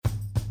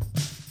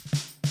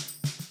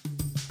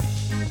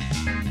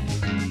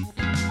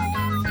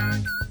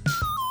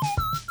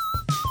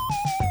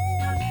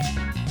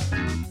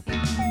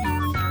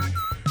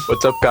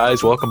What's up,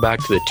 guys? Welcome back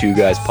to the Two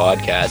Guys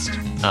Podcast.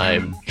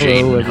 I'm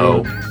Jaden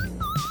Ho.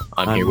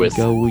 I'm here with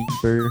Go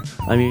Weaver.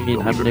 I'm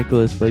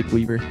Nicholas Blake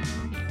Weaver.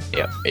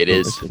 Yep, it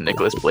is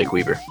Nicholas Blake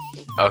Weaver.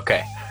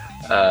 Okay.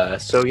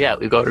 So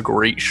we've got a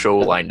great show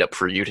lined up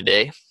for you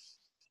today.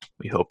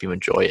 We hope you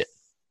enjoy it.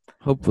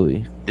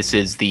 Hopefully. This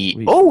is the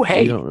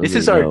this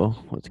is our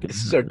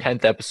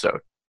 10th episode.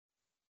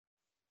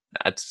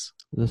 That's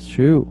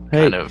true.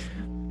 Hey, kind of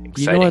exciting.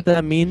 You know what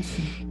that means?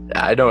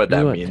 I know what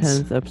that means.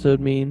 10th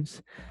episode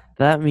means?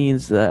 That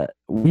means that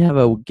we have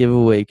a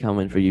giveaway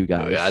coming for you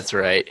guys. Oh, yeah, that's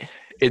right.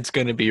 It's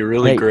going to be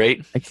really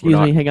great. Excuse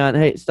me, hang on.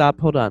 Hey, stop,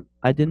 hold on.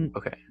 Okay.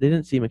 They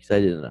didn't seem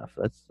excited enough.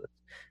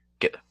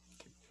 Good.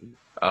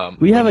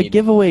 We have a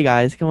giveaway,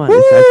 guys. Come on.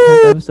 It's our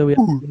 10th episode.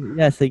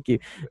 Yes, thank you.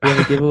 We have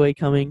a giveaway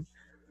coming,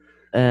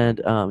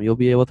 and you'll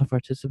be able to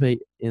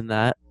participate in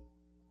that.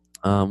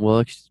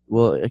 We'll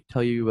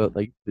tell you about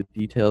like the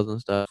details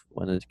and stuff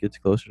when it gets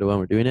closer to when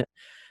we're doing it.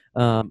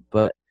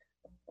 But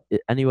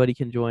anybody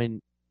can join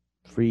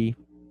free,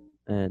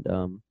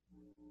 and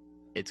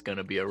it's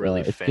gonna be a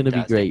really it's fantastic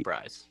gonna be great.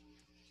 prize.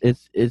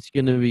 It's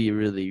gonna be a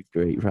really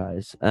great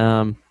prize.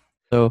 So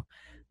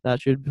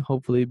that should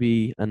hopefully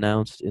be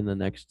announced in the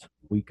next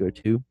week or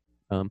two.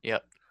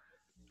 Yep.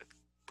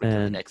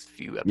 Within the next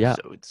few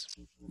episodes.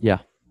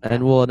 Yeah,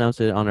 and we'll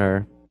announce it on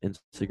our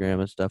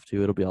Instagram and stuff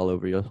too. It'll be all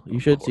over you. You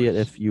should see it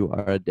if you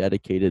are a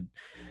dedicated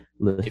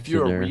listener. If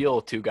you're a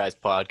real Two Guys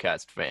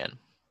Podcast fan,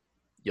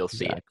 you'll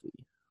see it.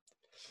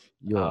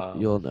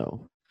 You'll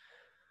know.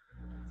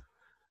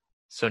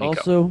 So Nico.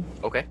 Also,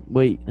 okay.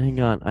 Wait,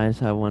 hang on. I just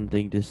have one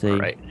thing to say. All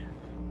right.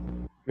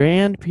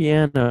 Grand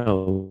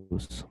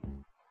pianos.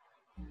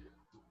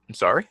 I'm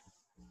sorry?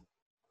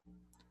 I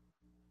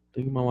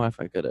think my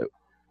Wi-Fi cut out.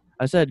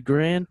 I said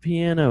grand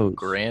pianos.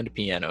 Grand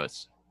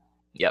pianos.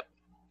 Yep.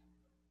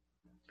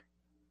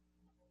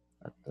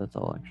 That's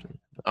all, actually.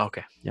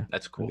 Okay. Yeah.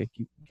 That's cool. Okay,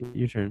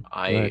 your turn.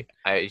 I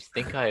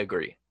think I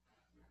agree.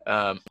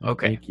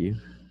 Okay. Thank you.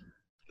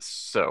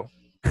 So.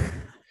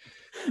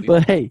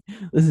 But hey,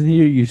 listen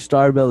here, you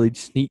star-bellied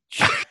sneak.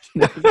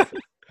 By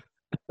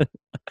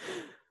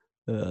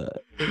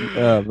the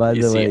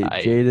way,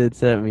 Jaden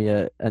sent me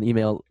an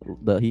email.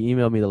 He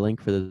emailed me the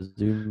link for the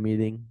Zoom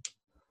meeting,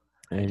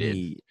 and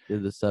he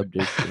did the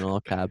subject in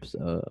all caps.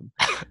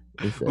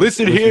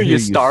 Listen here, you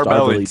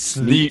star-bellied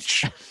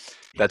sneak.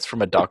 That's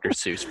from a Dr.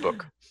 Seuss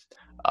book.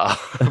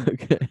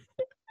 Okay.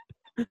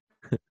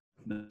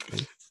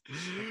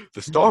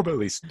 The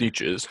star-bellied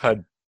sneeches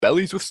had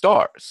bellies with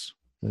stars.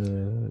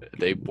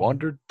 They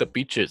wandered the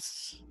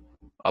beaches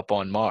up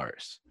on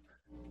Mars.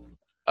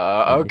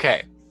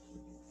 Okay.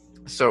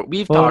 So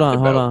we've talked about...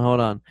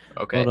 Hold on.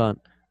 Okay.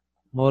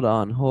 Hold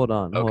on.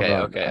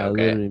 Okay. I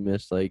literally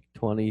missed like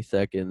 20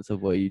 seconds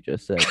of what you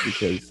just said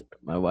because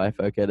my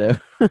Wi-Fi cut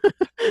out.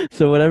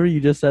 So whatever you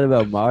just said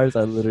about Mars,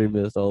 I literally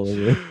missed all of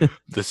it.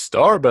 The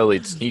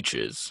star-bellied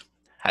sneeches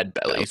had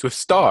bellies with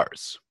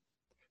stars.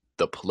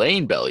 The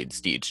plain-bellied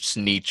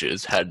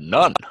sneeches had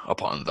none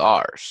upon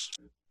theirs.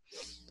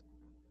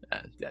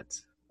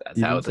 That's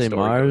how the story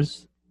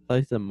Mars? goes.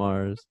 I said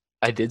Mars.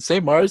 I did say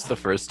Mars the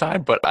first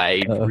time, but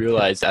I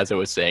realized as I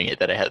was saying it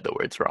that I had the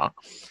words wrong.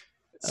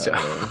 So,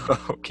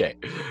 okay.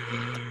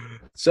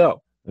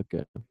 So,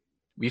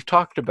 we've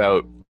talked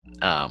about,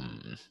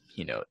 the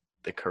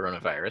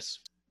coronavirus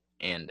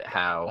and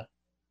how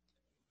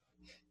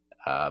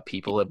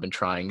people have been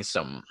trying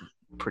some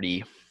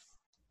pretty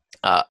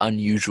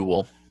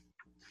unusual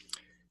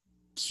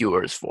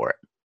cures for it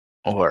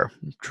or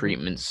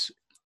treatments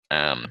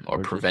or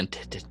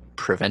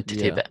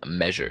preventative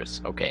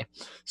measures. Okay.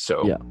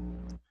 So,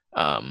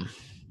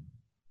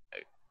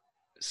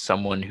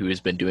 someone who has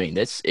been doing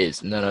this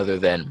is none other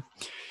than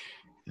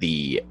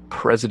the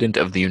President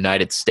of the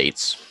United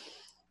States,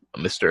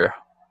 Mr.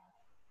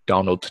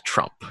 Donald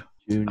Trump.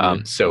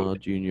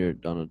 Donald Jr.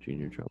 Trump.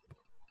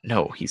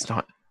 No, he's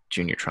not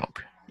Junior Trump.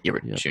 You're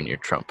a Junior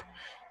Trump.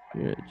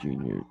 You're a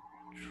Junior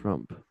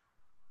Trump.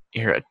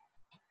 You're a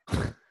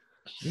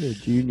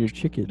junior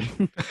chicken.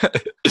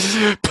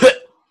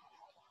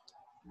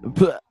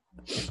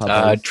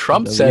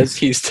 Trump says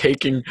he's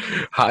taking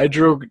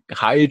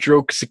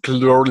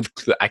hydroxychloroquine.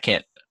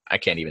 I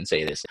can't even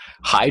say this.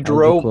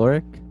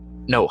 Hydroxy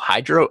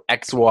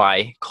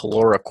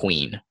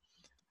chloroquine.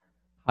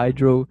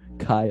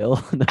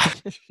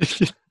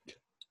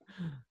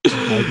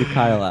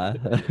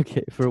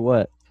 Okay, for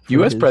what?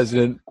 U.S.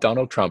 President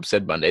Donald Trump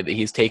said Monday that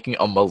he's taking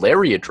a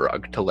malaria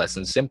drug to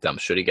lessen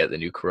symptoms should he get the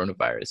new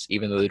coronavirus,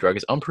 even though the drug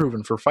is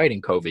unproven for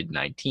fighting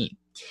COVID-19.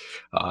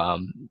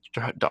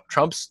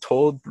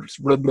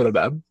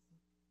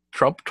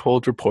 Trump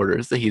told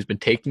reporters that he's been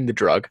taking the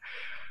drug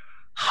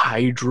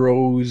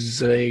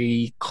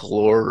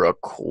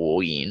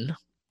hydroxychloroquine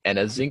and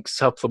a zinc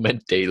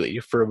supplement daily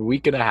for a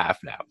week and a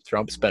half now.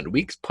 Trump spent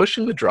weeks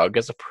pushing the drug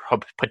as a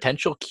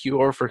potential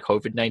cure for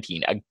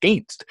COVID-19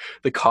 against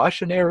the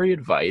cautionary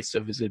advice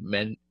of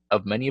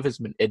many of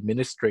his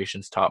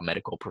administration's top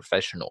medical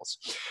professionals.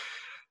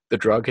 The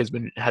drug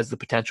has the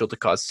potential to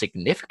cause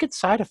significant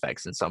side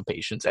effects in some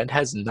patients and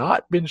has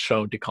not been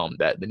shown to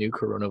combat the new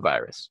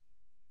coronavirus.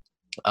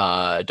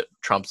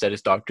 Trump said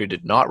his doctor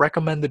did not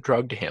recommend the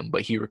drug to him,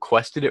 but he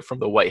requested it from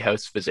the White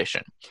House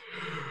physician.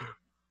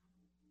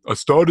 I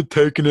started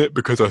taking it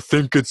because I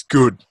think it's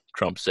good,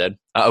 Trump said.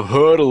 I've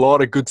heard a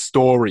lot of good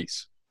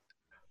stories.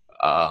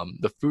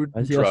 The Food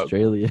and Drug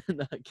Australian.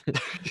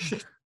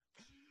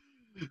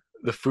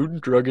 The Food and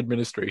Drug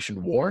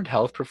Administration warned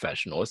health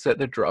professionals that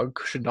the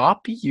drug should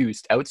not be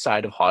used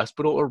outside of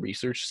hospital or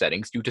research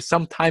settings due to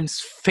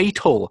sometimes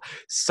fatal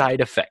side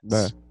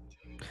effects.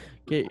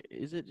 Okay,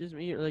 is it just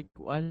me? Like,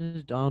 why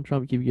does Donald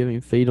Trump keep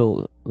giving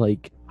fatal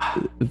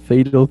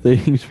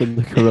things from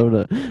the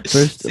corona?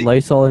 First,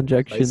 Lysol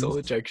injections.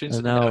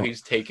 And now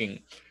he's taking.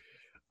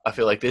 I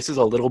feel like this is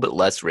a little bit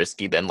less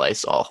risky than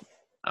Lysol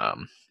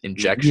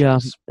injections. Yeah,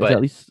 but it's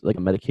at least like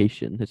a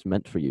medication. It's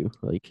meant for you.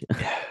 Like,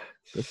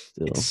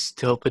 it's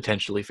still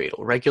potentially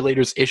fatal.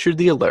 Regulators issued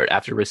the alert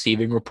after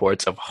receiving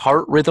reports of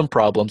heart rhythm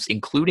problems,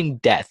 including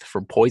death,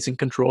 from poison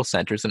control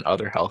centers and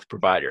other health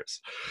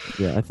providers.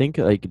 Yeah, I think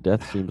like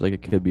death seems like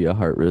it could be a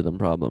heart rhythm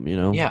problem, you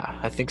know? Yeah,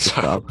 I think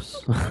so.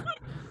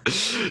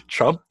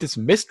 Trump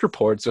dismissed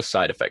reports of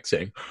side effects,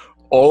 saying,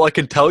 all I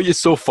can tell you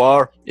so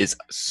far is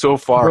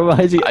Bro,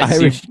 why is he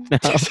Irish now?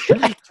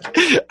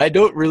 I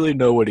don't really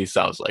know what he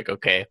sounds like,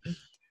 okay?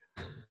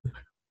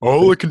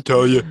 All I can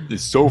tell you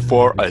is so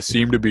far I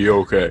seem to be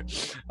okay.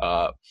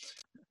 Boy.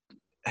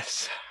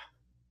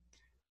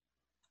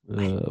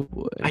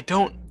 I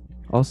don't.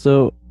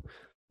 Also,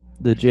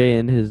 the J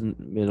in his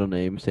middle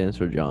name stands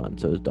for John,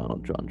 so it's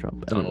Donald John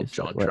Trump. Donald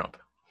John Trump.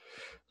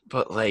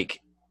 But like,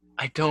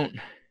 I don't.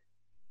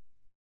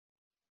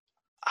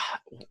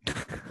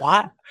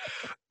 What?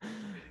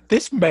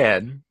 This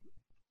man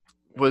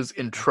was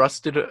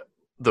entrusted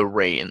the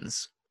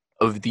reins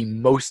of the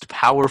most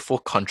powerful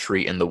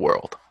country in the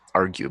world,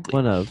 arguably.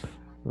 One of.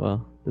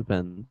 Well,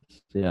 depends.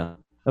 Yeah.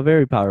 A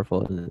very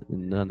powerful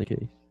in any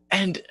case.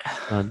 And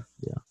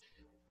yeah.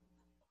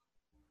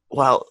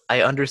 While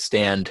I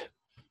understand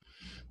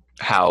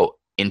how,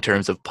 in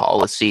terms of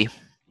policy,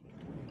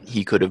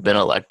 he could have been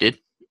elected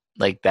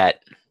like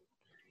that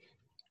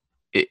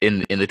in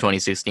the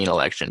 2016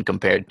 election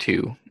compared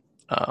to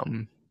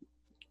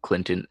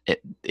Clinton,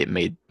 it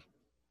made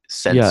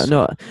sense. Yeah,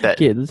 no.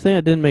 Okay, the thing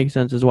that didn't make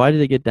sense is why did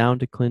it get down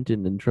to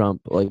Clinton and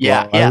Trump? Like,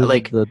 yeah,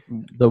 like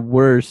the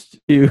worst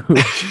too.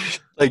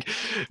 Like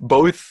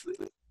both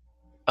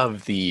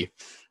of the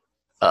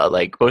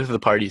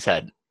parties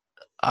had,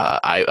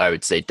 I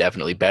would say,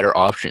 definitely better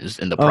options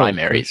in the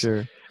primaries. For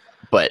sure.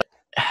 But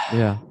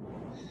yeah,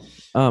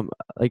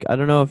 like I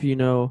don't know if you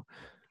know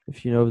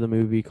of the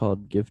movie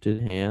called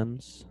Gifted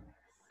Hands.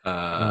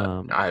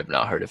 I have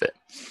not heard of it.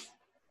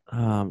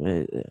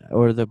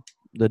 Or the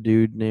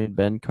dude named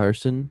Ben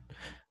Carson.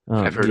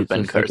 I've heard of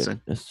Ben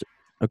Carson.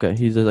 Okay,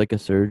 he's like a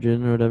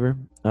surgeon or whatever.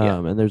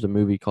 And there's a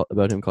movie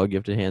about him called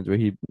Gifted Hands where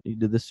he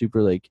did this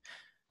super like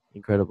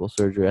incredible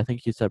surgery. I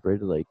think he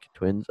separated like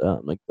twins,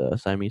 like the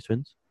Siamese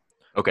twins.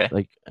 Okay.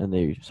 Like, and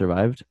they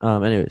survived.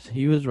 Anyways,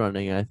 he was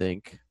running, I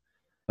think,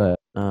 but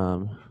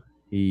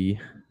he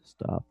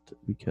stopped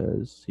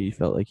because he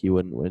felt like he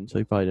wouldn't win, so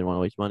he probably didn't want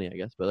to waste money, I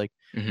guess. But like,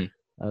 that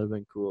would have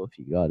been cool if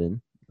he got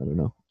in. I don't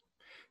know.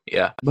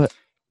 Yeah. But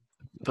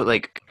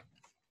like,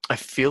 I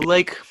feel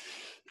like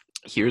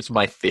here's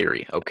my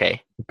theory.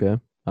 Okay. Okay.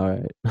 All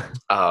right.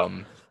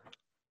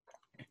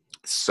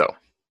 So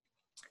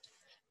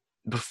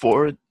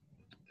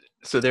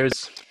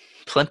there's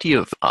plenty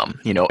of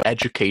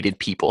educated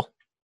people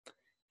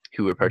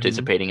who were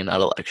participating in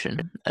that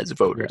election as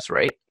voters,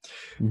 right?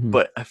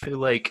 But I feel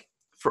like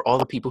for all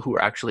the people who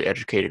are actually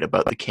educated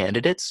about the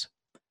candidates,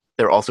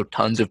 there are also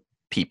tons of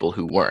people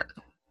who weren't,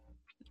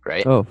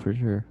 right? Oh, for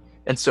sure.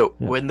 And so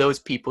when those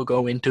people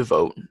go in to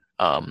vote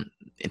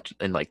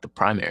in like the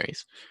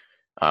primaries,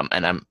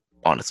 and I'm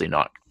honestly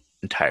not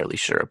entirely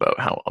sure about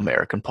how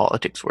American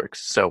politics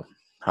works, so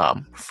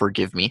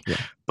forgive me,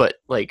 but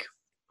like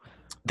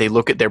they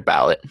look at their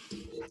ballot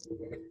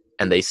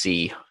and they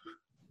see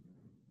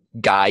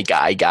guy,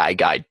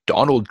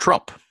 Donald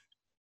Trump,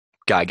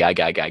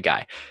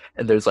 guy.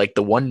 And there's like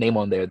the one name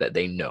on there that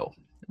they know,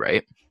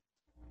 right?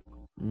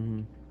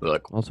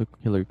 Look, also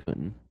Hillary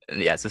Clinton.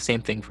 Yeah, it's the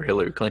same thing for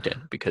Hillary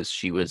Clinton because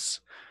she was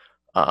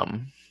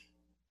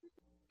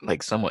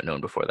like somewhat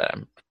known before that,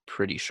 I'm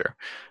pretty sure.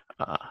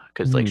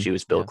 Because like she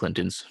was Bill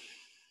Clinton's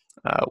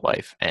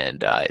wife,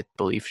 and I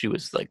believe she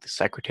was like the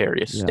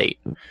Secretary of State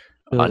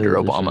under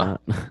Obama.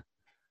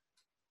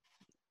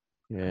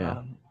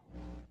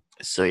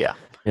 So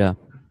yeah.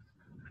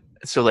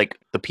 So like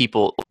the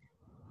people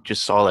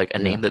just saw like a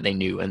name that they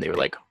knew, and they were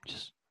like,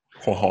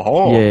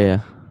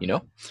 you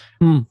know.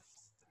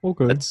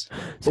 Okay.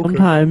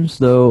 Sometimes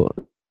though,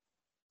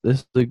 this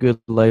is a good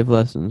life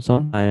lesson.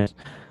 Sometimes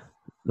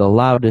the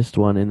loudest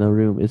one in the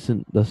room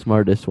isn't the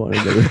smartest one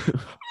in the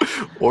room,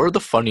 or the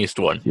funniest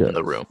one in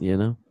the room. You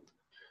know.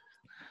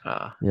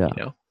 You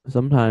know.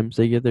 Sometimes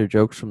they get their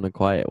jokes from the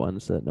quiet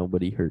ones that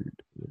nobody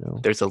heard. You know.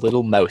 There's a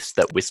little mouse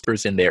that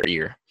whispers in their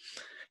ear.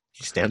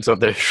 He stands on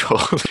their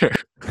shoulder.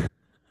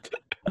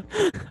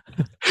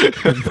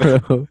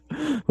 Bro,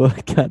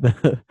 what kind of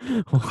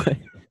what?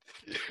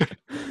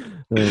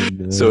 Oh,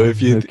 no. So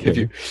if you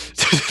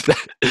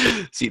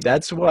see,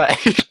 that's why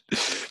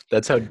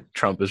that's how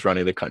Trump is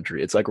running the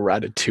country. It's like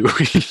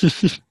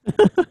Ratatouille.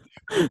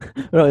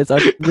 Bro, it's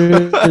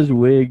under his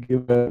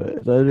wig, bro.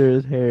 It's under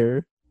his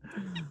hair.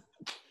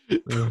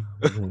 Oh,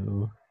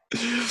 no.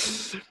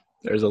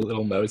 There's a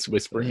little mouse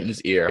whispering in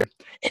his ear.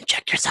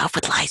 Inject yourself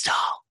with Lysol.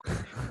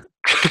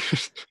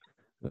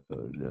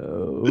 Oh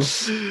no.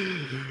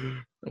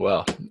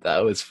 Well,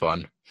 that was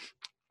fun.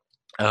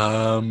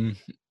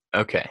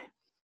 Okay.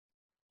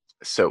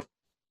 So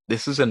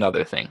this is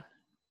another thing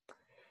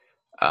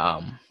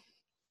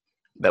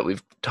that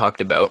we've talked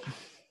about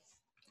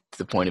to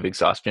the point of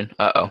exhaustion.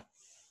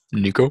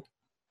 Nico.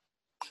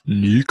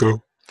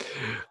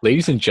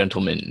 Ladies and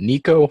gentlemen,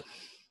 Nico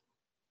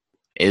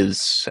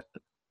is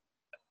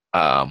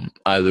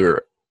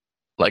either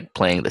like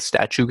playing the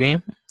statue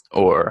game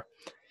or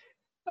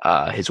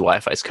his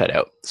Wi-Fi's cut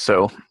out.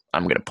 So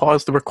I'm going to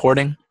pause the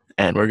recording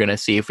and we're going to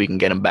see if we can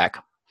get him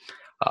back.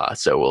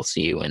 So we'll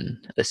see you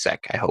in a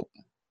sec, I hope.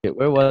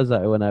 Where was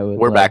I when I was?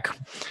 We're back.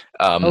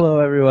 Hello,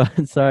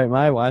 everyone. Sorry,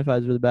 my Wi-Fi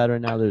is really bad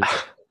right now. There's a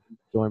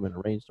storm and a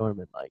rainstorm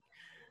and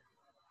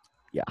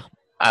yeah.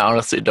 I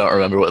honestly don't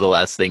remember what the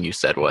last thing you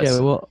said was. Yeah,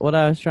 well, what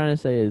I was trying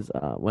to say is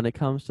when it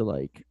comes to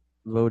like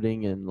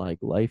voting and like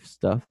life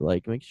stuff,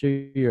 like make sure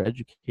you're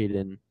educated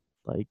in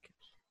like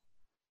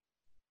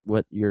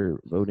what you're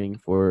voting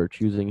for or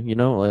choosing, you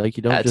know, like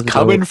you don't That's just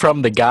coming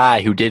from the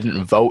guy who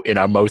didn't vote in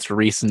our most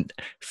recent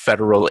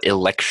federal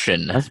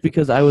election. That's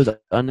because I was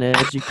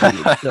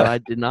uneducated, so I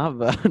did not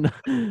vote.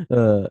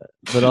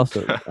 But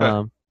also,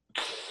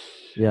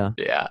 yeah.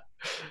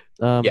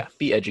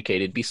 Be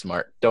educated, be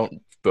smart.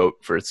 Don't vote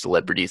for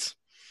celebrities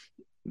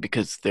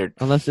because they're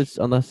unless it's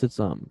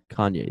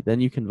Kanye,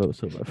 then you can vote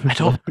someone.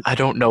 I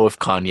don't know if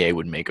Kanye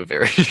would make a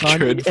very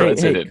good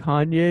president. Hey,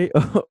 Kanye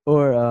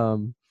or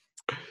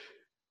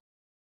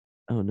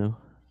oh no,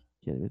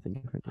 can't even think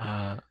of her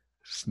name.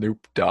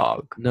 Snoop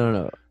Dogg.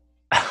 No,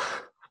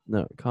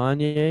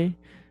 Kanye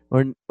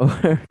or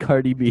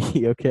Cardi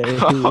B. Okay.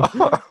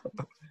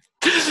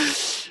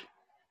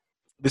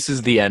 This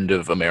is the end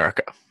of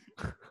America.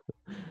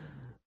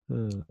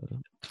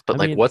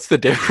 But what's the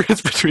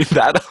difference between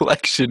that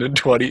election and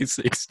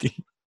 2016?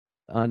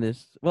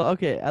 Well,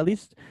 okay, at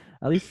least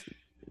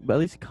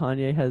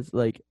Kanye has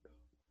like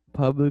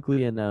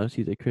publicly announced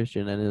he's a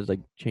Christian and has like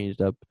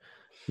changed up,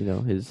 you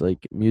know, his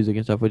like music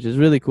and stuff, which is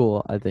really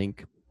cool, I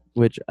think.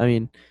 Which I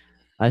mean,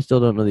 I still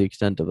don't know the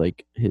extent of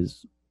like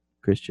his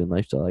Christian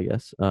lifestyle, I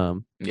guess.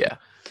 Yeah,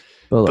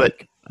 but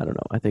like, I don't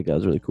know. I think that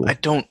was really cool. I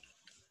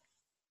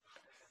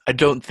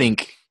don't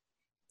think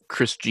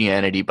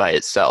Christianity by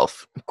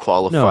itself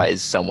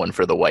qualifies someone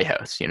for the White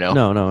House, you know?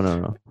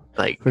 No.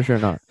 Like, for sure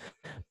not.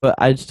 But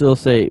I'd still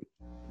say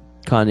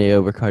Kanye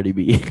over Cardi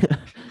B.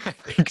 I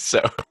think so.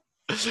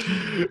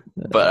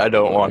 But I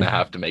don't want to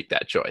have to make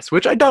that choice,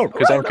 which I don't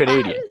because I'm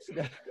Canadian.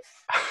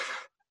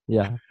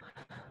 Yeah.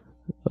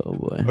 Oh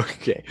boy.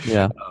 Okay.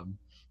 Yeah.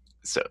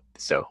 So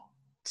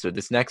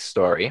this next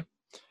story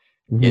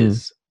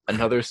is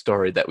another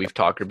story that we've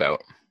talked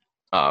about.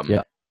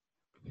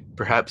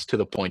 Perhaps to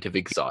the point of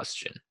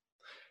exhaustion.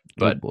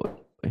 But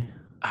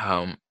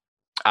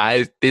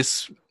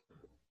this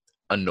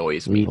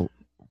annoys me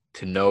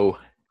to no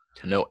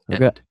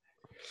end.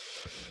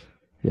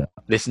 Yeah.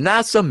 This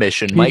NASA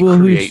mission people might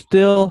create. Who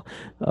still.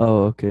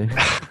 Oh, okay.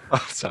 I'm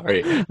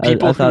sorry. I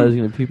thought it was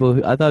gonna be people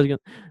who. I thought it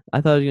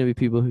was gonna be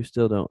people who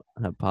still don't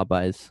have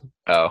Popeyes.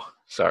 Oh,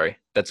 sorry.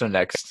 That's our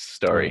next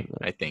story,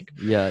 I think.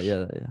 Yeah.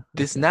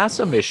 This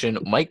NASA mission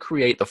might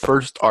create the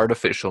first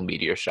artificial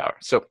meteor shower.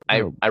 So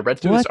I read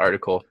through this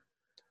article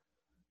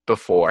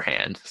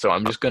beforehand. So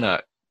I'm just gonna,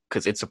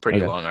 because it's a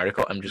pretty long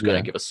article, I'm just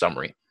gonna give a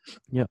summary.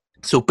 Yeah.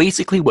 So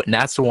basically, what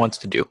NASA wants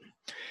to do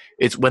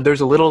is when there's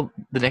the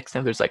next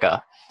time there's like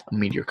a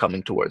meteor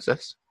coming towards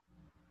us,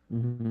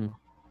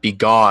 be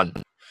gone.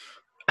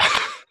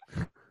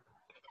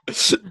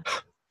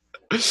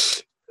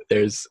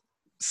 There's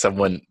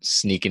someone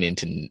sneaking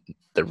into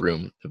the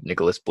room of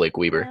Nicholas Blake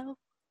Weber. Hello?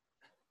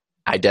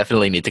 I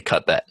definitely need to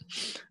cut that.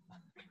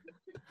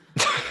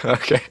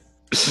 Okay.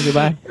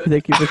 Goodbye.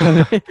 Thank you for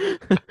coming.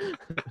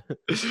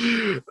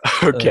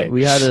 Okay.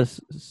 We had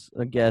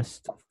a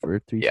guest for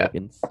 3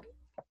 seconds.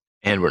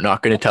 And we're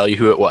not going to tell you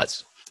who it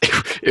was.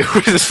 It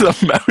was the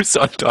mouse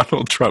on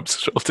Donald Trump's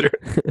shoulder.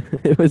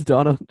 It was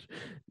Donald.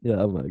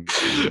 Yeah, oh my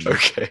God.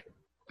 Okay.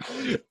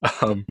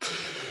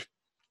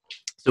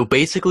 So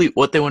basically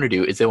what they want to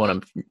do is they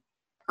want to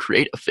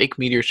create a fake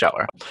meteor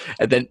shower.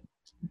 And then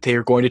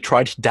they're going to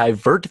try to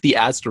divert the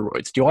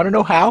asteroids. Do you want to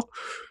know how?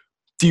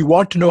 Do you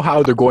want to know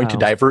how they're going to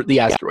divert the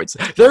asteroids?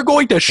 They're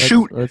going to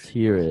shoot. Let's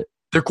hear it.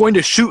 They're going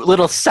to shoot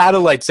little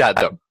satellites at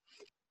them.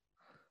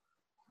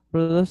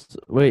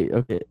 Wait,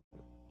 okay.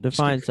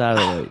 Define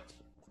satellites.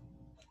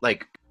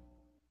 Like,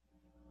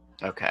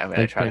 okay, I'm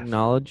going to try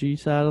technology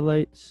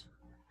satellites?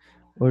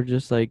 Or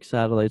just like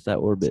satellites that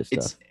orbit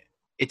stuff?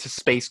 it's a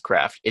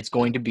spacecraft. It's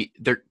going to be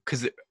there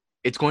because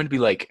it's going to be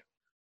like,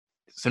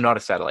 so not a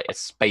satellite, a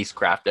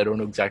spacecraft. I don't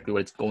know exactly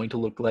what it's going to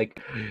look like,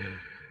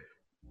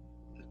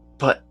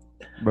 but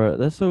bro,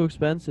 that's so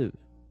expensive.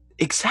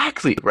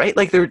 Exactly, right?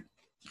 Like they're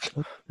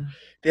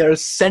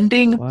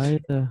sending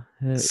Why the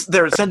heck?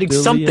 they're sending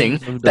something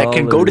that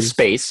can go to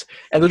space,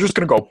 and they're just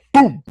gonna go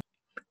boom,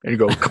 and you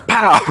go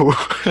kapow.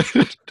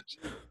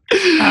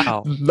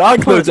 Ow.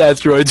 Knock those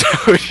asteroids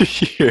out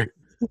here.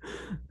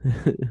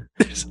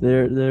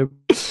 They're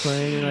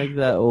playing like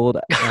that old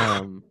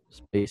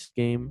space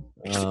game.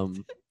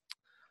 You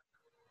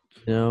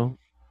know,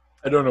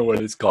 I don't know what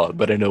it's called,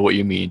 but I know what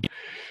you mean.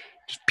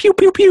 Just pew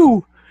pew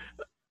pew.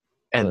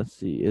 And let's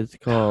see, it's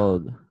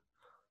called.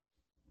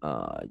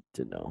 I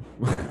don't know.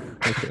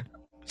 Okay.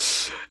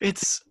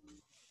 It's.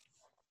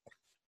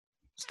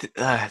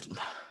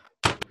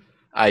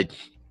 I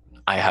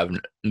have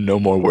no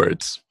more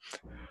words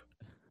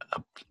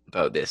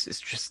about this. It's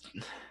just.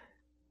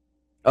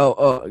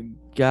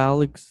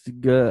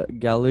 Galaxiga.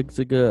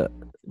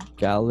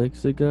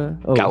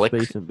 Oh,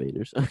 Space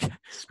Invaders. Okay.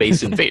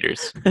 Space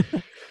Invaders.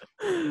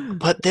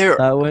 But they're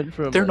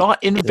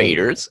not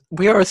invaders.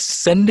 We are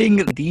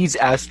sending these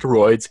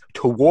asteroids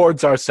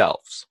towards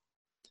ourselves.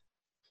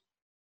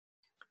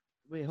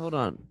 Wait, hold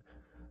on.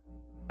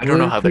 I don't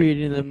know how they're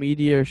creating the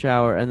meteor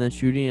shower and then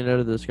shooting it out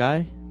of the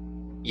sky?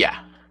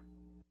 Yeah.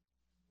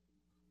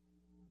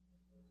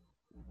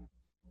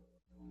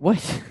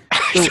 What?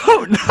 I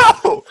don't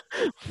know.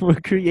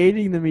 We're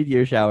creating the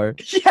meteor shower.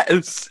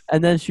 Yes.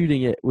 And then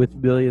shooting it with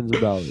billions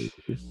of dollars.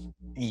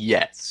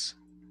 Yes.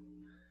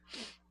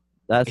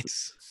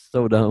 That's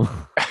so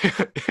dumb.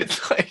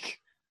 It's like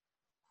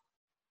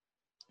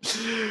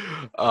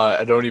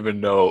I don't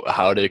even know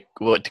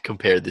what to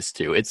compare this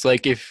to. It's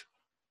like if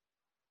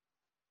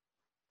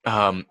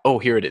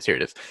here it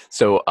is.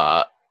 So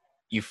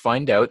you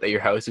find out that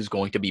your house is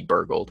going to be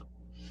burgled.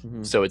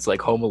 Mm-hmm. So it's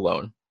like Home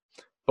Alone.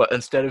 But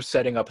instead of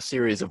setting up a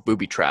series of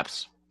booby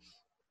traps,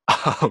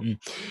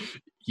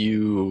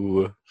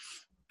 you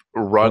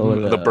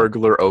run the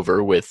burglar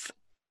over with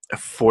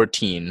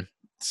 14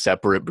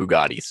 separate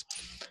Bugattis.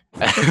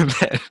 And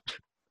then,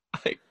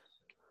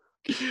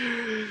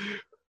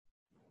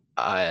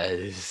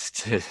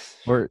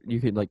 or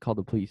you could like call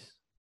the police.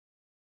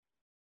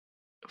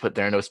 But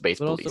there are no space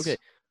police. Also, okay.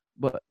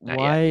 But not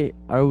why yet.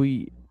 Are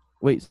we?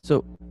 Wait.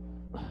 So.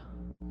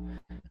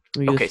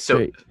 Okay.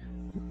 So.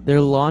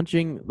 They're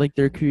launching, like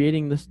they're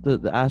creating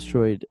the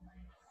asteroid,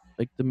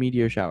 like the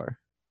meteor shower.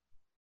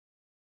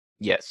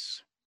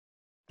 Yes.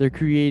 They're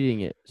creating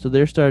it, so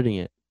they're starting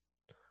it.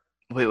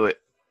 Wait.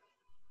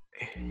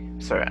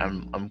 Sorry,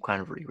 I'm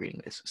kind of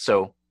rereading this.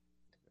 So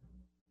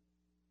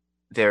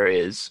there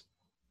is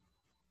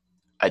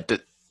a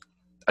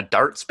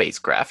DART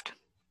spacecraft,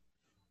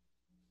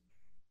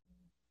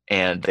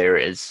 and there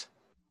is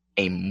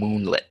a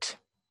moonlet.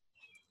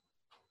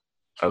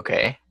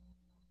 Okay.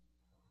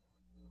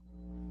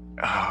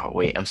 Oh,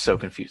 wait, I'm so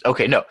confused.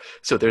 Okay, no.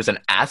 So there's an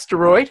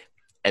asteroid,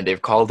 and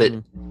they've called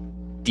it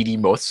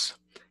Didymos,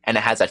 and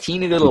it has a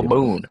teeny little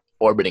moon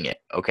orbiting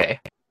it, okay?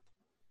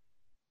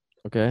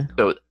 Okay.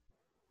 So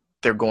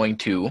they're going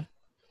to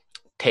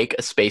take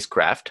a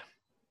spacecraft,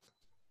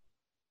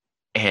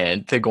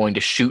 and they're going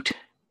to shoot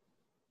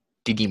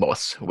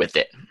Didymos with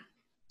it.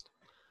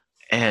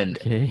 And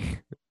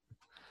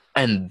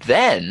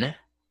then...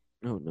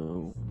 Oh,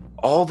 no.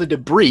 All the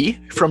debris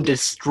from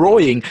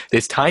destroying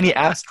this tiny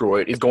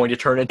asteroid is going to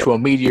turn into a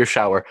meteor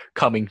shower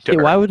coming to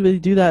Earth. Why would we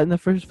do that in the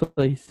first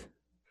place?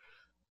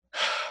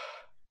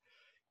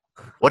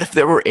 What if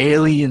there were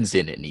aliens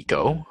in it,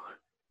 Nico?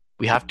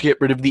 We have to get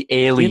rid of the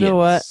aliens.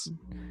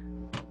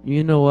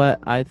 You know what?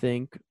 I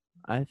think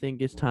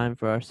it's time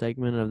for our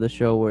segment of the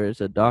show where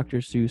it's a Dr.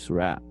 Seuss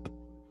rap.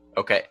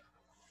 Okay.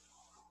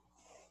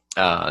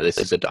 This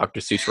is a Dr.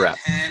 Seuss rap.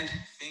 Hand,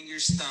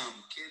 fingers, thumb.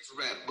 Kids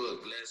rap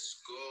book.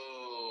 Let's go.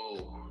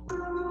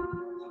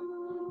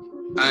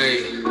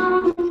 Hey.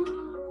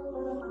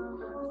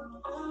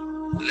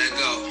 Let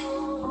go.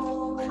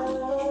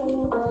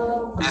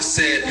 I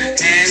said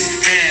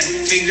hand,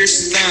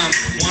 fingers, thumb.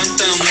 One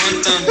thumb,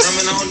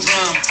 drumming on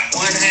drum.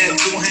 One hand,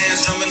 two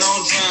hands, drumming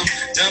on drum.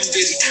 Dum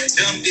diddy,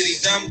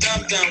 dum.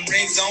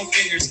 Rings on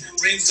fingers,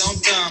 rings on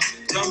thumb.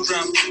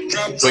 Drum.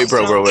 Wait,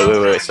 bro,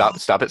 wait.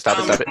 Stop it.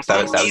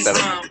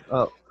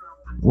 Oh.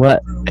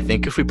 What? I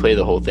think if we play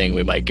the whole thing,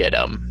 we might get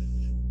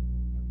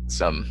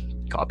some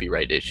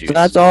copyright issues. So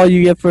that's all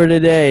you get for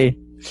today.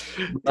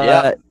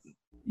 Yeah.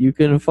 You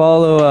can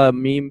follow a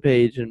meme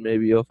page and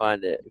maybe you'll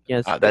find it.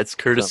 That's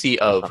courtesy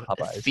of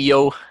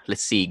Theo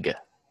Lesigue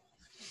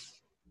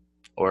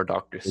or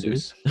Dr.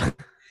 Seuss.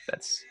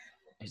 That's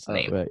his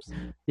name. Right.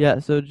 Yeah.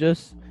 So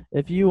just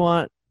if you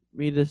want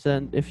us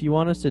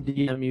to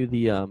DM you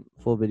the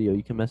full video,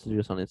 you can message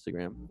us on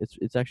Instagram.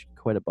 It's actually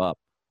quite a bop.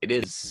 It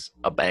is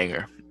a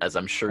banger, as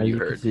I'm sure you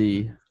heard.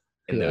 See.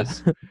 In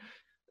those.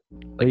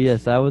 But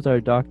yes, that was our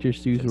Dr.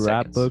 Seuss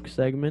rap book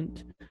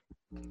segment.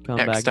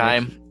 Next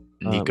time,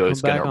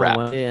 Nico's gonna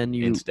rap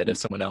instead of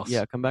someone else.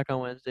 Yeah, come back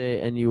on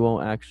Wednesday, and you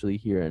won't actually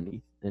hear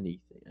any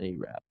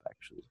rap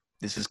actually.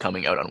 This is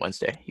coming out on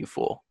Wednesday, you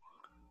fool.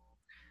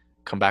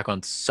 Come back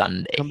on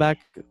Sunday. Come back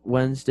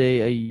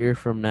Wednesday a year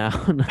from now.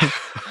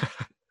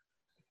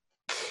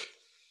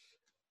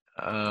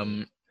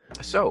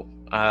 So,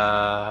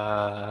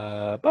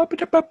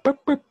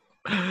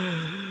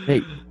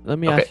 hey, let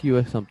me ask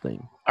you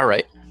something. All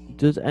right.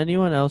 Does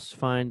anyone else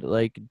find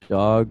like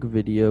dog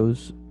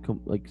videos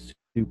like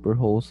super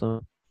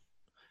wholesome?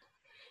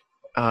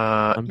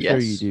 I'm yes. sure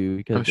you do.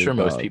 Because I'm sure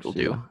most people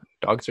do. do.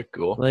 Dogs are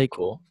cool. Like,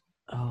 cool.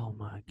 Oh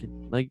my god!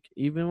 Like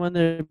even when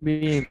they're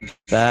being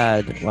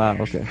bad. Wow.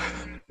 Okay.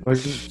 Or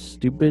just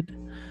stupid,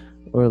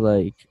 or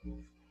like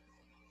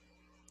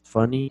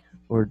funny,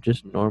 or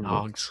just normal.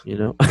 Dogs. You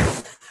know.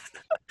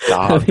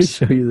 Dogs. Let me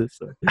show you this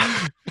one.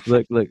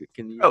 Look.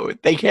 Can you? Oh,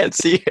 they can't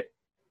see it.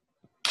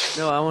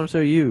 No, I want to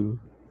show you.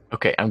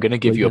 Okay, I'm gonna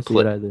give you a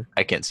play.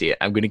 I can't see it.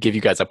 I'm gonna give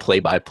you guys a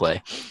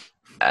play-by-play.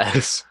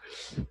 As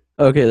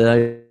okay,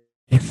 then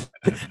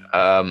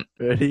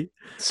ready?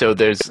 So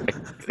there's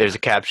a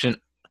caption.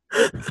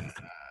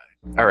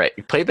 All right,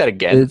 you play that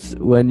again. It's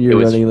when you're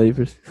running late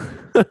for.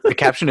 The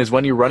caption is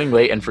when you're running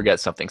late and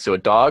forget something. So a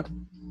dog.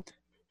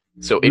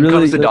 So in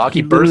comes the dog.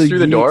 He bursts through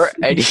the door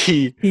and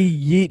he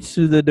yeets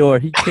through the door.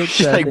 He kicks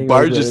that like thing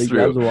barges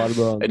through.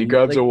 And he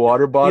grabs a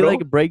water bottle. He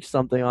like breaks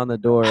something on the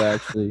door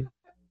actually.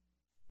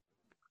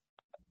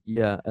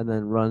 Yeah, and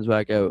then runs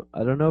back out.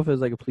 I don't know if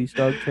it's like a police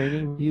dog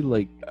training. He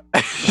like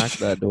smacked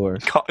that door.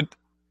 God,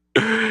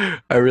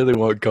 I really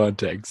want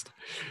context.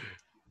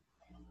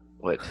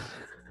 What?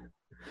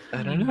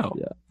 I don't know.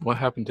 Yeah. What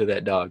happened to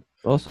that dog?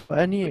 Also,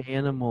 any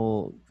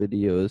animal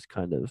video is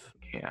kind of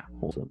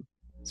wholesome.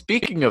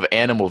 Speaking of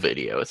animal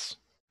videos,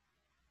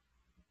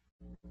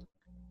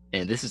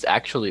 and this is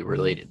actually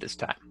related this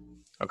time.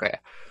 Okay.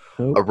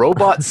 A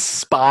robot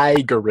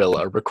spy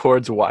gorilla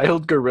records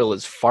wild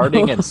gorillas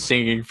farting and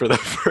singing for the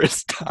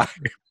first time.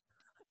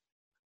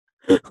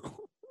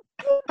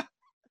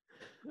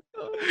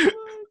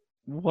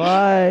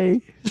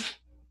 Why?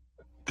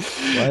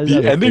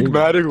 The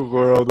enigmatic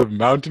world of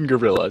mountain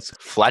gorillas,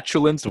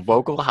 flatulence,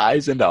 vocal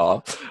highs, and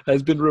awe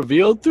has been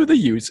revealed through the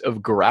use of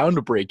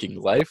groundbreaking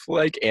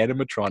lifelike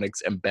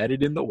animatronics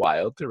embedded in the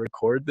wild to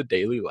record the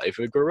daily life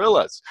of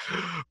gorillas.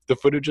 The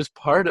footage is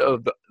part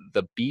of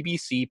the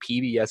BBC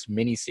PBS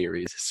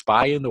miniseries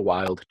Spy in the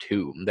Wild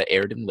 2 that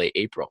aired in late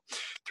April.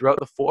 Throughout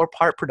the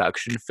 4-part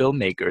production,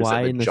 filmmakers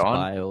Why in this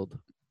Wild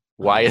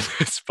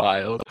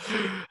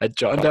at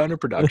John Downer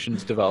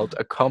Productions developed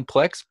a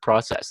complex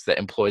process that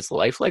employs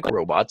lifelike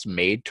robots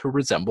made to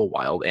resemble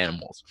wild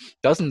animals.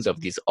 Dozens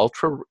of these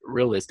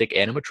ultra-realistic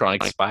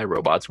animatronic spy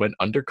robots went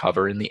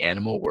undercover in the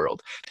animal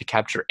world to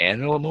capture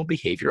animal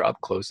behavior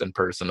up close and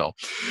personal.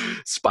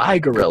 Spy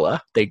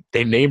Gorilla, they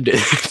named it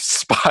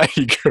Spy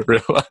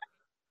Gorilla.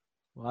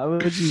 Why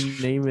would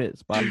you name it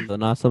Spy Gorilla,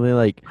 not something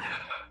like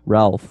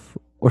Ralph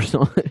or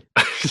something?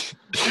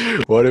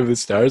 One of the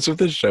stars of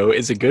the show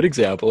is a good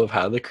example of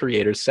how the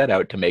creators set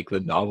out to make the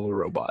novel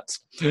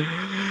robots.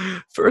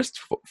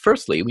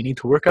 Firstly, we need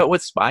to work out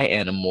what spy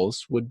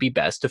animals would be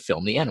best to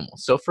film the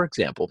animals. So, for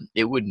example,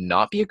 it would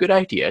not be a good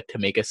idea to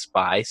make a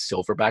spy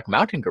silverback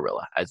mountain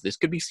gorilla, as this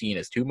could be seen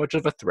as too much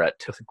of a threat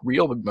to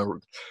real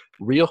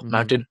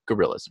mountain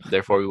gorillas.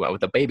 Therefore, we went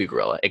with a baby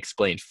gorilla,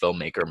 explained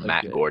filmmaker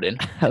Matt Gordon.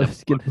 I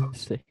was going to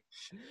say.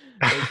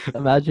 Like,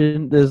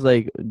 imagine this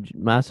like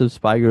massive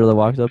spy gorilla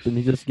walks up and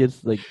he just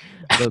gets like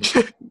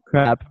the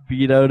crap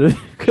beat out of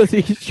him because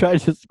he's trying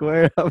to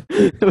square up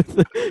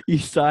with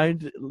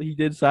he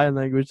did sign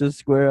language to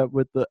square up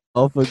with the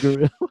alpha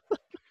gorilla.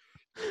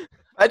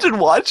 Imagine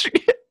watching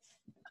it.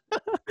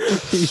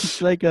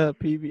 It's like a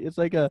PV. It's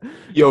like a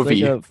POV.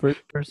 It's like a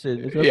first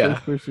person. It's a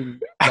first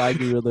person spy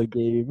gorilla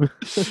game.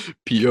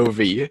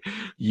 POV.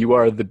 You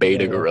are the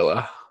beta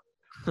gorilla.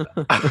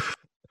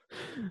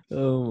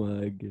 Oh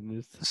my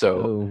goodness.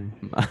 So,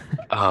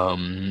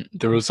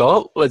 the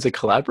result was a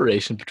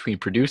collaboration between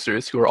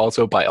producers who are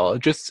also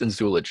biologists and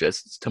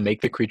zoologists to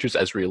make the creatures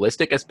as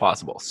realistic as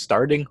possible,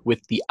 starting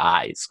with the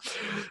eyes.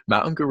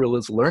 Mountain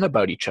gorillas learn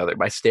about each other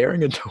by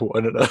staring into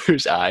one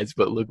another's eyes,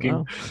 but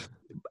looking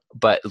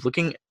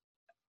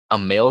a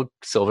male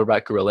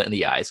silverback gorilla in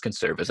the eyes can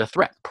serve as a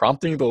threat,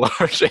 prompting the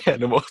large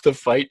animal to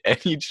fight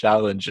any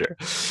challenger,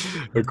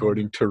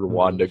 according to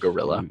Rwanda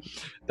Gorilla.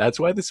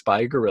 That's why the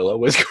spy gorilla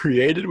was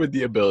created with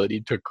the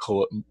ability to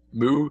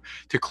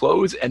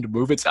close and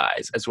move its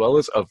eyes, as well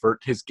as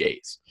avert his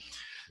gaze.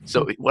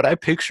 So what I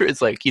picture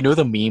is like, you know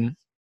the meme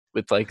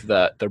with like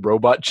the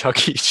robot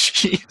Chuck E.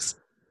 Cheese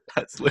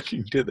that's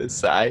looking to the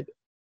side?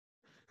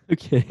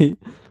 Okay.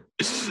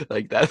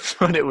 Like that's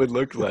what it would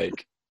look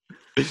like.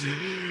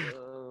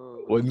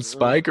 When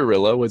Spy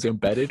Gorilla was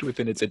embedded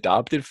within its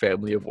adopted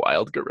family of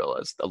wild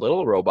gorillas, the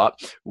little robot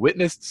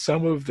witnessed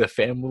some of the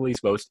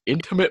family's most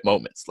intimate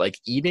moments, like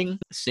eating,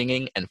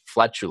 singing, and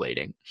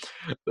flatulating.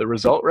 The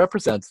result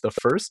represents the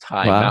first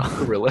time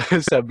mountain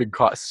gorillas have been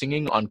caught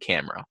singing on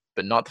camera,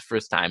 but not the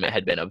first time it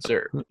had been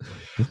observed.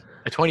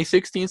 A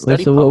 2016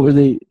 study. So what were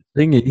they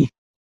singing?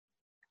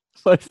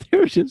 What if they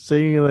were just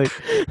singing like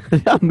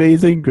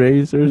Amazing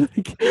Grace or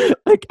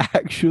like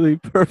actually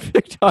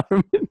perfect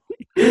harmony?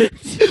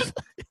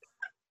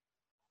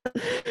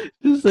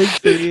 Just like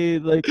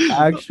singing like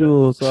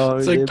actual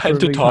songs. It's like in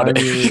perfect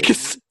harmony.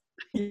 pentatonic.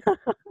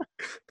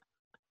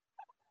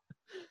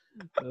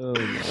 Oh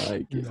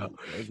my goodness. No.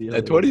 That'd be A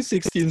hilarious.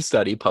 2016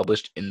 study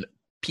published in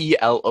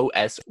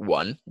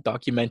PLOS1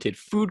 documented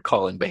food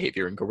calling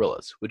behavior in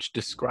gorillas, which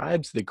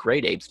describes the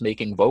great apes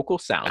making vocal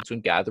sounds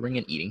when gathering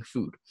and eating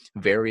food,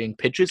 varying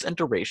pitches and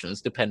durations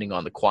depending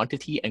on the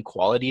quantity and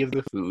quality of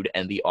the food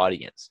and the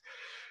audience.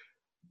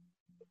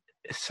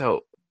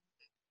 So,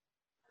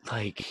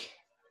 like,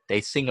 they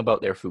sing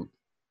about their food.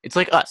 It's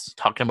like us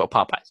talking about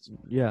Popeyes.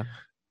 Yeah.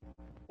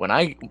 When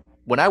I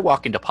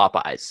walk into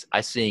Popeyes,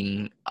 I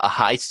sing a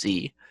high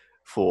C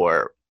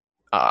for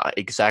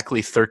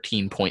exactly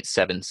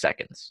 13.7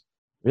 seconds.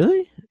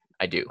 Really?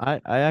 I do. I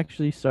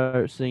actually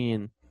start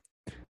singing.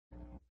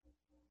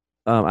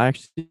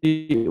 As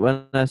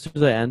soon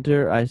as I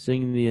enter, I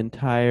sing the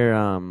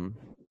entire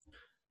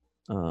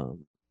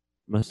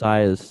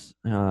Messiah's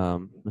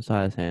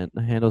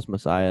Handel's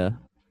Messiah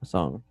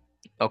song.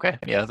 Okay,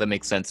 yeah, that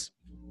makes sense.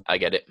 I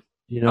get it.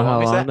 Do you know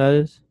how long that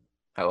is?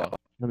 How long?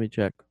 Let me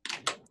check.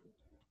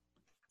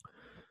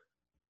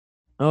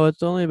 Oh,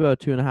 it's only about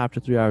 2.5 to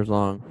 3 hours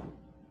long.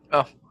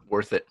 Oh,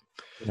 worth it.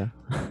 Yeah.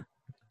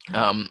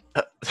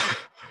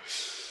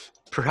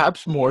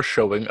 Perhaps more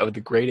showing of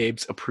the great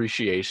ape's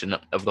appreciation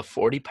of the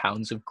 40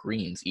 pounds of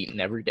greens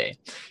eaten every day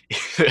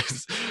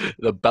is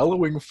the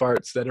bellowing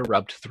farts that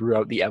erupt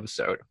throughout the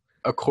episode.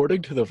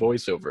 According to the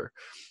voiceover,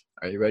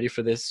 are you ready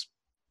for this?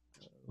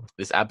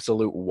 This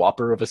absolute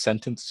whopper of a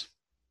sentence?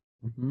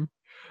 Mm-hmm.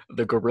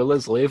 The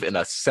gorillas live in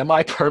a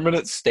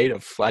semi-permanent state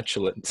of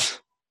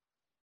flatulence.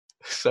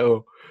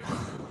 So,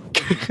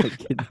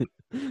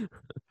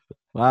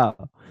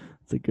 wow,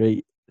 it's a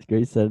great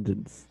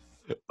sentence.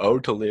 oh,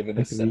 to live in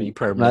a Actually,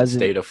 semi-permanent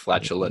state of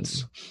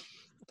flatulence.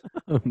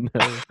 Oh no!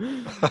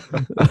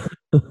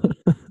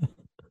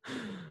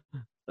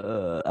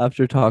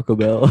 After Taco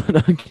Bell.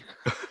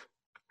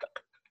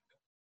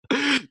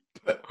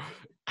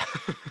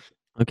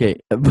 Okay,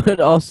 but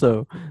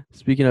also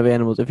speaking of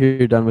animals, if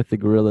you're done with the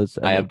gorillas,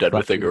 I am done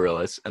with the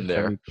gorillas and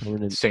their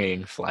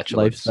singing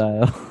flatulence.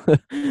 Lifestyle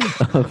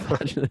of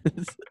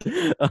flatulence.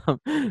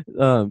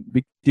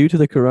 Due to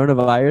the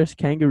coronavirus,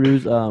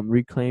 kangaroos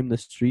reclaim the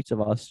streets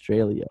of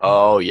Australia.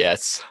 Oh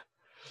yes.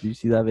 Do you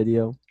see that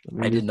video?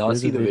 I did not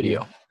see the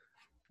video.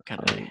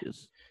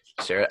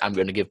 Share it. I'm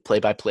going to give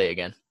play-by-play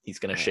again. He's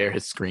going to share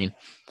his screen.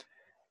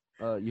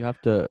 You have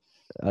to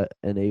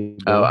enable.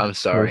 Oh, I'm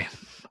sorry.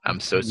 I'm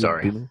so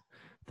sorry.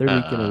 Third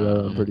week in a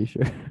row, I'm pretty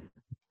sure.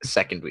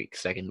 Second week.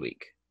 I'm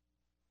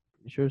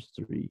sure it's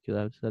 3 because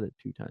I've said it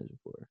 2 times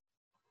before.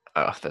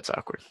 Oh, that's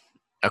awkward.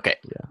 Okay.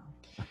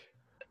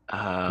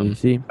 Yeah. You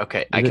see?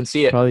 Okay, I can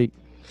see it. Probably...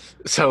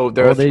 So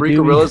there are 3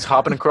 gorillas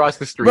hopping across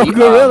the street. Bro,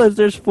 gorillas,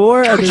 there's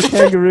 4 and there's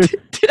kangaroos.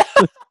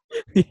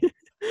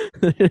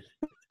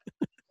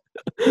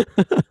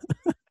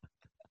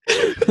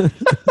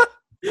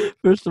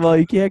 First of all,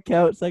 you can't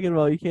count. Second of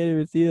all, you can't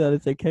even see that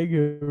it's a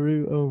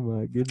kangaroo. Oh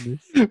my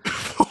goodness.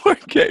 4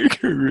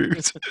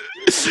 kangaroos.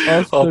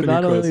 Also,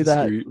 not only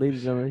that, ladies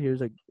and gentlemen,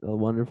 here's a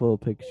wonderful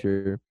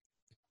picture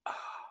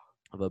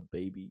of a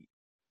baby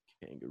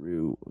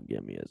kangaroo.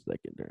 Give me a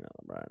second. Turn on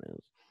the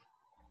brightness.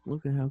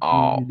 Look at how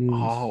cute it is.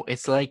 Oh,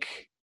 it's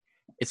like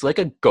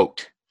a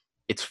goat.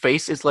 Its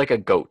face is like a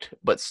goat,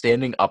 but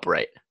standing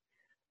upright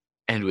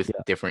and with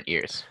different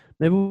ears.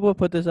 Maybe we'll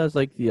put this as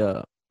like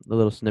the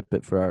little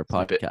snippet for our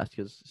podcast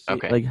because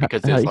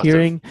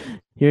hearing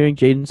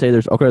Jaden say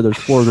there's 4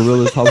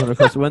 gorillas hopping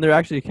across when they're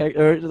actually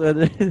kangaroos,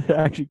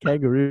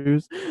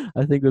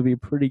 I think would be a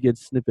pretty good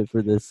snippet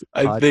for this.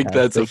 I think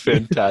that's a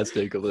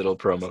fantastic little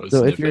promo.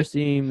 So snippet. If you're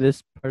seeing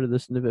this part of the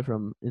snippet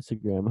from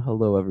Instagram,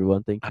 hello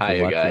everyone, thank you. Hi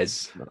for watching.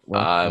 Guys.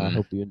 Well, I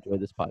hope you enjoy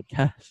this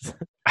podcast.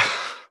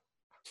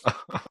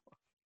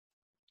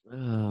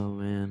 Oh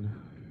man.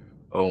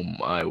 Oh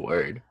my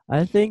word.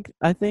 I think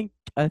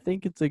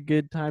it's a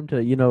good time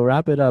to,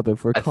 wrap it up.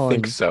 If we're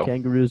calling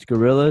kangaroos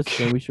gorillas,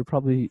 then we should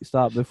probably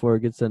stop before it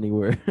gets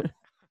anywhere.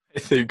 I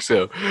think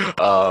so.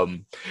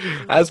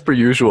 As per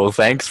usual,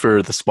 thanks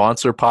for the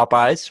sponsor,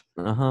 Popeyes.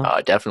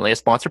 Definitely a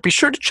sponsor. Be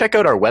sure to check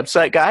out our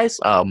website, guys.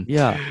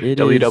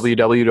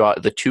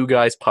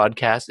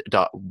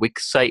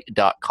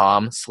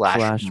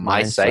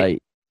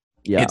 www.thetwoguyspodcast.wixsite.com/mysite.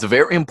 Yeah. It's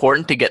very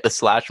important to get the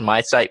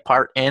 /mysite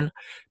part in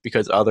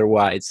because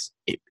otherwise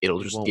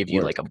it'll just give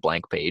you like a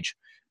blank page.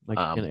 Like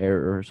an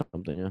error or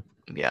something, yeah.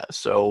 Yeah,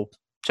 so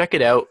check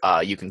it out.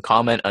 You can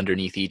comment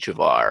underneath each of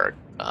our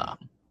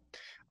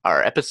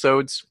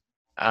episodes.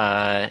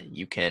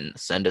 You can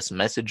send us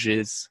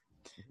messages.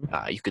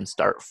 You can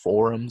start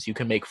forums. You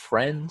can make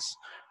friends.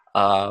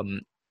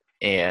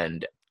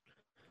 And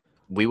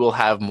we will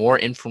have more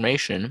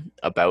information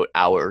about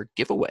our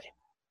giveaway.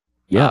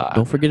 Yeah,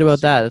 don't forget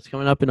about that. It's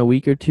coming up in a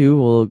week or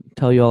 2. We'll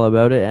tell you all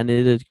about it, and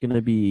it is going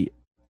to be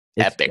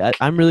epic.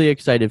 I'm really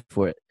excited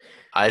for it.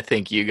 I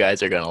think you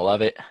guys are going to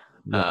love it.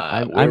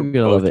 I'm going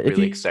to love it.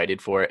 Really excited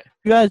for it. If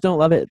you guys don't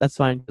love it, that's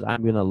fine, because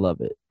I'm going to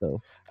love it.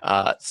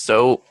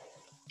 So,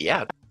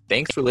 yeah,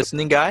 thanks for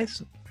listening,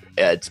 guys.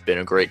 It's been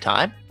a great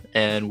time,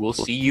 and we'll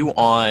see you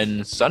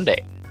on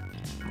Sunday.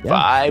 Yeah,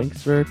 Bye.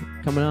 Thanks for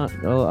coming out.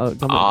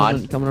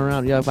 Coming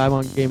around. Yeah, 5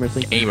 on Gamers.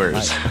 Thank you.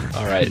 Gamers. Bye.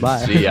 All right.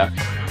 Bye. See ya.